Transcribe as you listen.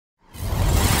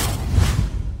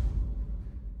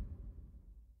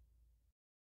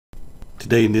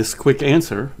Today in this quick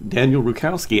answer, Daniel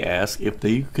Rukowski asked if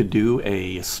they could do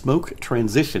a smoke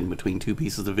transition between two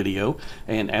pieces of video,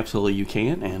 and absolutely you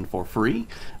can, and for free.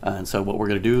 And so what we're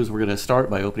going to do is we're going to start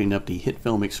by opening up the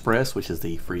HitFilm Express, which is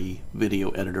the free video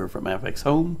editor from FX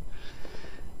Home.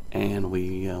 And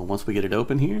once we get it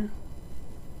open here,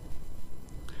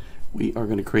 we are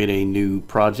going to create a new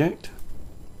project.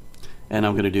 And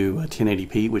I'm going to do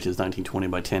 1080p, which is 1920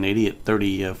 by 1080 at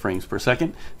 30 frames per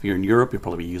second. If you're in Europe, you'll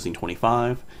probably be using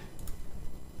 25.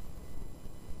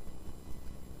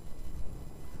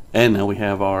 And now we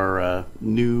have our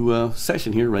new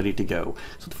session here ready to go.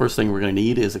 So the first thing we're going to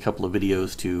need is a couple of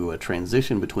videos to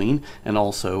transition between, and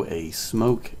also a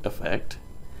smoke effect.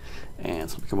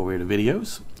 And so we come over here to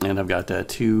videos, and I've got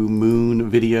two moon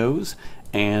videos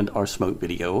and our smoke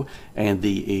video, and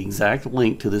the exact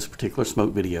link to this particular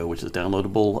smoke video, which is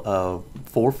downloadable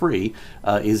for free,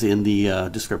 is in the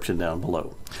description down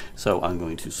below. So I'm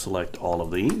going to select all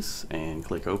of these and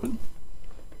click open.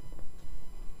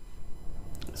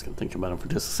 Just going to think about them for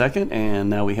just a second, and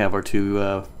now we have our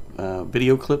two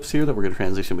video clips here that we're going to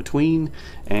transition between,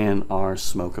 and our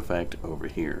smoke effect over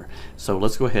here. So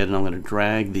let's go ahead, and I'm going to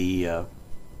drag the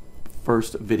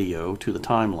first video to the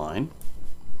timeline.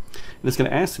 And it's going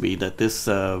to ask me that this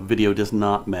video does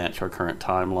not match our current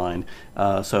timeline.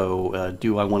 So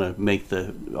do I want to make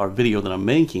our video that I'm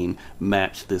making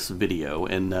match this video?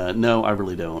 And no, I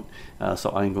really don't. So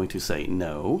I'm going to say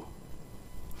no.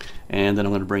 And then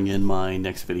I'm going to bring in my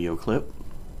next video clip.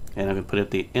 And I'm going to put it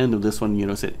at the end of this one. You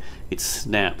notice it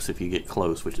snaps if you get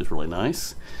close, which is really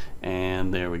nice.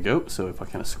 And there we go. So if I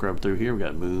kind of scrub through here, we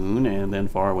got moon and then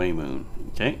far away moon.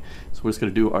 Okay, so we're just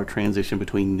going to do our transition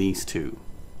between these two.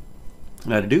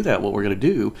 Now to do that, what we're going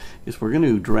to do is we're going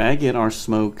to drag in our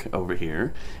smoke over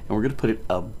here, and we're going to put it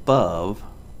above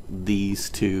these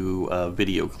two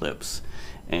video clips.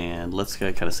 And let's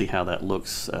kind of see how that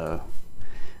looks. So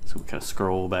we kind of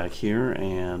scroll back here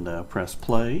and press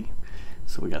play.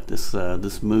 So we got this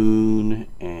this moon,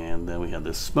 and then we have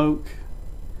this smoke,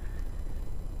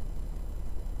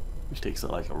 which takes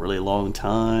like a really long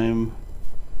time.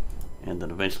 And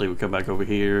then eventually we come back over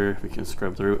here, we can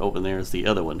scrub through. Oh, and there's the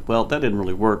other one. Well, that didn't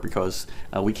really work because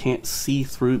we can't see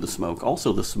through the smoke.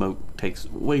 Also, the smoke takes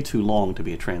way too long to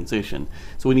be a transition.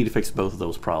 So we need to fix both of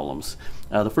those problems.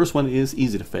 The first one is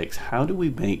easy to fix. How do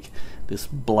we make this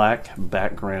black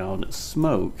background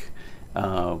smoke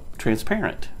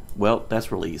transparent? Well,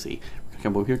 that's really easy. We're gonna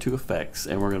come over here to Effects,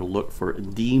 and we're gonna look for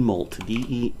Demult,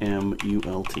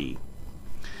 D-E-M-U-L-T.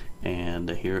 And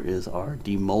here is our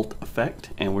demult effect,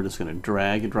 and we're just going to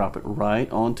drag and drop it right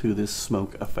onto this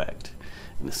smoke effect.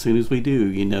 And as soon as we do,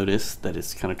 you notice that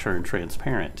it's kind of turned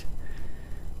transparent.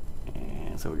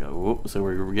 And so we go, whoop, so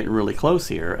we're getting really close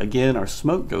here. Again, our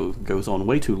smoke goes on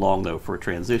way too long though for a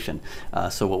transition.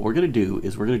 So what we're going to do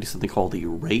is we're going to do something called the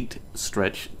rate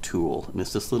stretch tool. And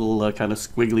it's this little kind of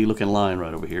squiggly looking line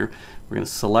right over here. We're going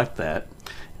to select that.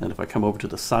 And if I come over to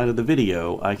the side of the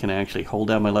video, I can actually hold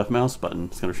down my left mouse button.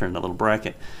 It's going to turn that little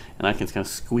bracket, and I can kind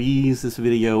of squeeze this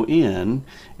video in,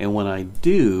 and when I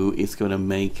do, it's going to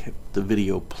make the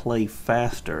video play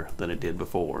faster than it did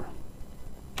before.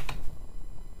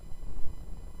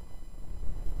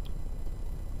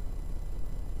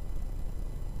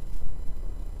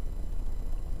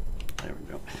 There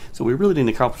we go. So we really didn't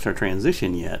accomplish our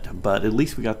transition yet, but at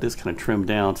least we got this kind of trimmed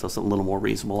down so it's a little more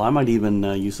reasonable. I might even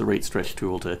use the rate stretch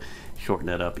tool to shorten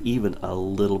that up even a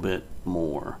little bit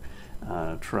more.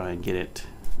 Try and get it,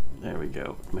 there we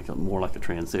go, make it more like a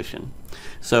transition.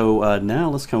 So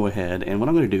now let's go ahead, and what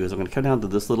I'm going to do is I'm going to come down to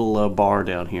this little bar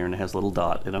down here, and it has a little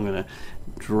dot, and I'm going to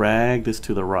drag this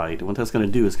to the right. And what that's going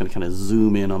to do is going to kind of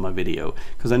zoom in on my video,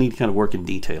 because I need to kind of work in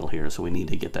detail here, so we need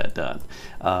to get that done.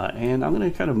 And I'm going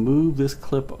to kind of move this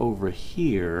clip over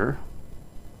here,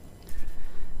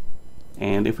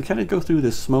 and if we kind of go through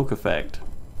this smoke effect,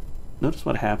 notice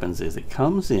what happens is it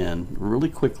comes in really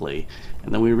quickly,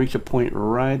 and then we reach a point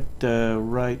right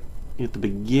at the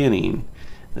beginning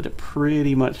that it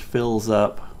pretty much fills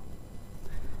up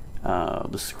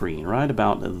the screen, right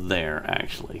about there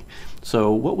actually.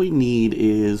 So what we need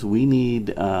is we need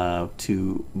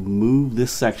to move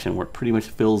this section where it pretty much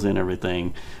fills in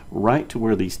everything right to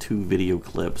where these two video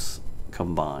clips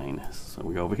combine. So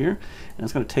we go over here, and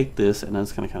it's going to take this, and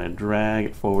it's going to kind of drag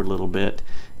it forward a little bit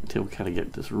until we kind of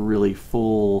get this really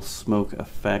full smoke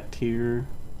effect here.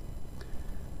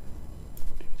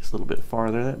 Maybe just a little bit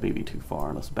farther. That may be too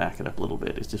far. Let's back it up a little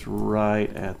bit. It's just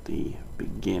right at the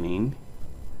beginning.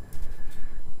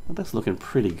 Well, that's looking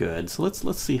pretty good. So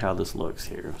let's see how this looks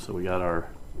here. So we got our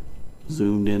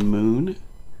zoomed in moon,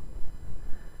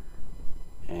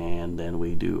 and then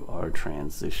we do our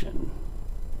transition.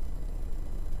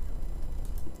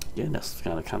 Again, that's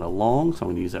kind of long, so I'm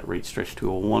going to use that rate stretch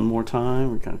tool one more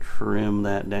time. We're going to trim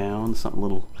that down, something a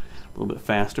little bit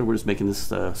faster. We're just making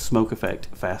this smoke effect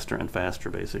faster and faster,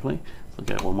 basically. Let's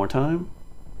look at it one more time.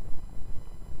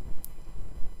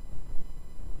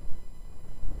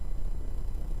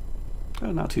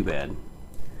 Oh, not too bad.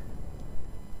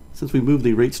 Since we moved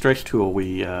the rate stretch tool,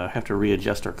 we have to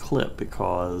readjust our clip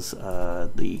because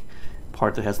the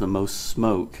part that has the most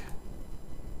smoke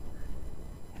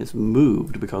has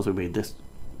moved because we made this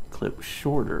clip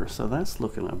shorter. So that's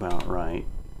looking about right.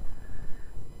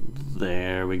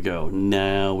 There we go.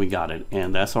 Now we got it,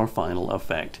 and that's our final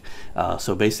effect.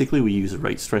 So basically we use the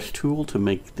rate stretch tool to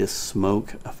make this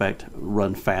smoke effect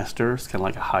run faster. It's kind of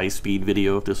like a high-speed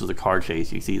video. If this was a car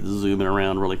chase, you see it zooming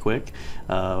around really quick.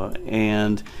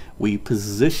 And we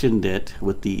positioned it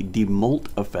with the demolt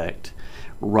effect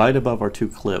right above our two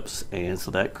clips, and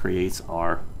so that creates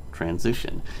our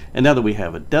transition. And now that we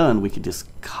have it done, we can just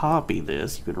copy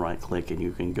this. You can right click and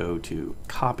you can go to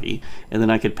copy, and then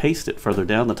I could paste it further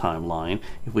down the timeline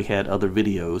if we had other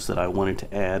videos that I wanted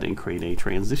to add and create a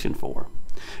transition for.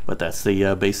 But that's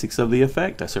the basics of the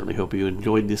effect. I certainly hope you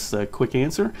enjoyed this quick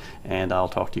answer, and I'll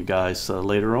talk to you guys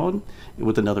later on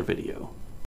with another video.